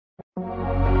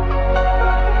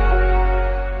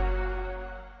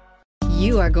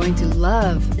are going to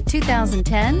love the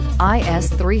 2010 IS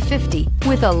 350.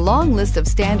 With a long list of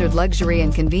standard luxury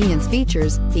and convenience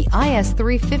features, the IS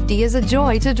 350 is a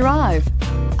joy to drive.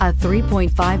 A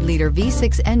 3.5-liter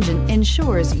V6 engine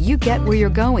ensures you get where you're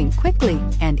going quickly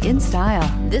and in style.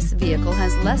 This vehicle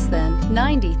has less than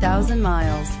 90,000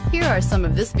 miles. Here are some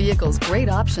of this vehicle's great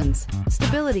options: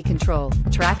 stability control,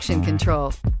 traction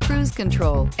control, cruise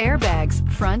control, airbags,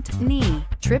 front knee,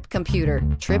 trip computer,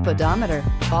 trip odometer,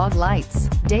 fog lights,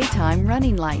 daytime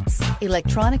running lights,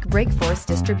 electronic brake force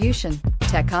distribution,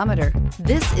 tachometer.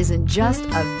 This isn't just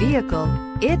a vehicle,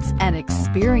 it's an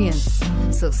experience.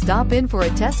 So stop in for a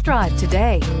test drive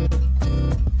today.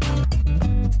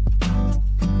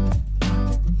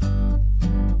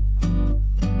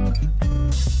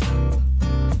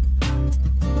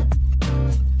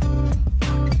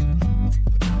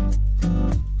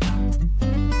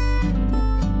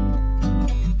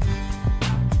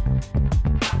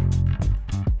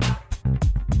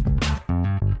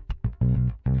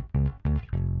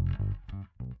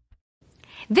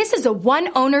 This is a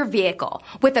one-owner vehicle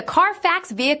with a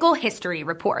Carfax Vehicle History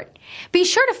Report. Be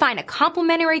sure to find a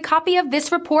complimentary copy of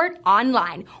this report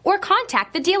online or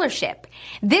contact the dealership.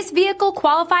 This vehicle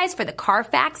qualifies for the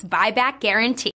Carfax Buyback Guarantee.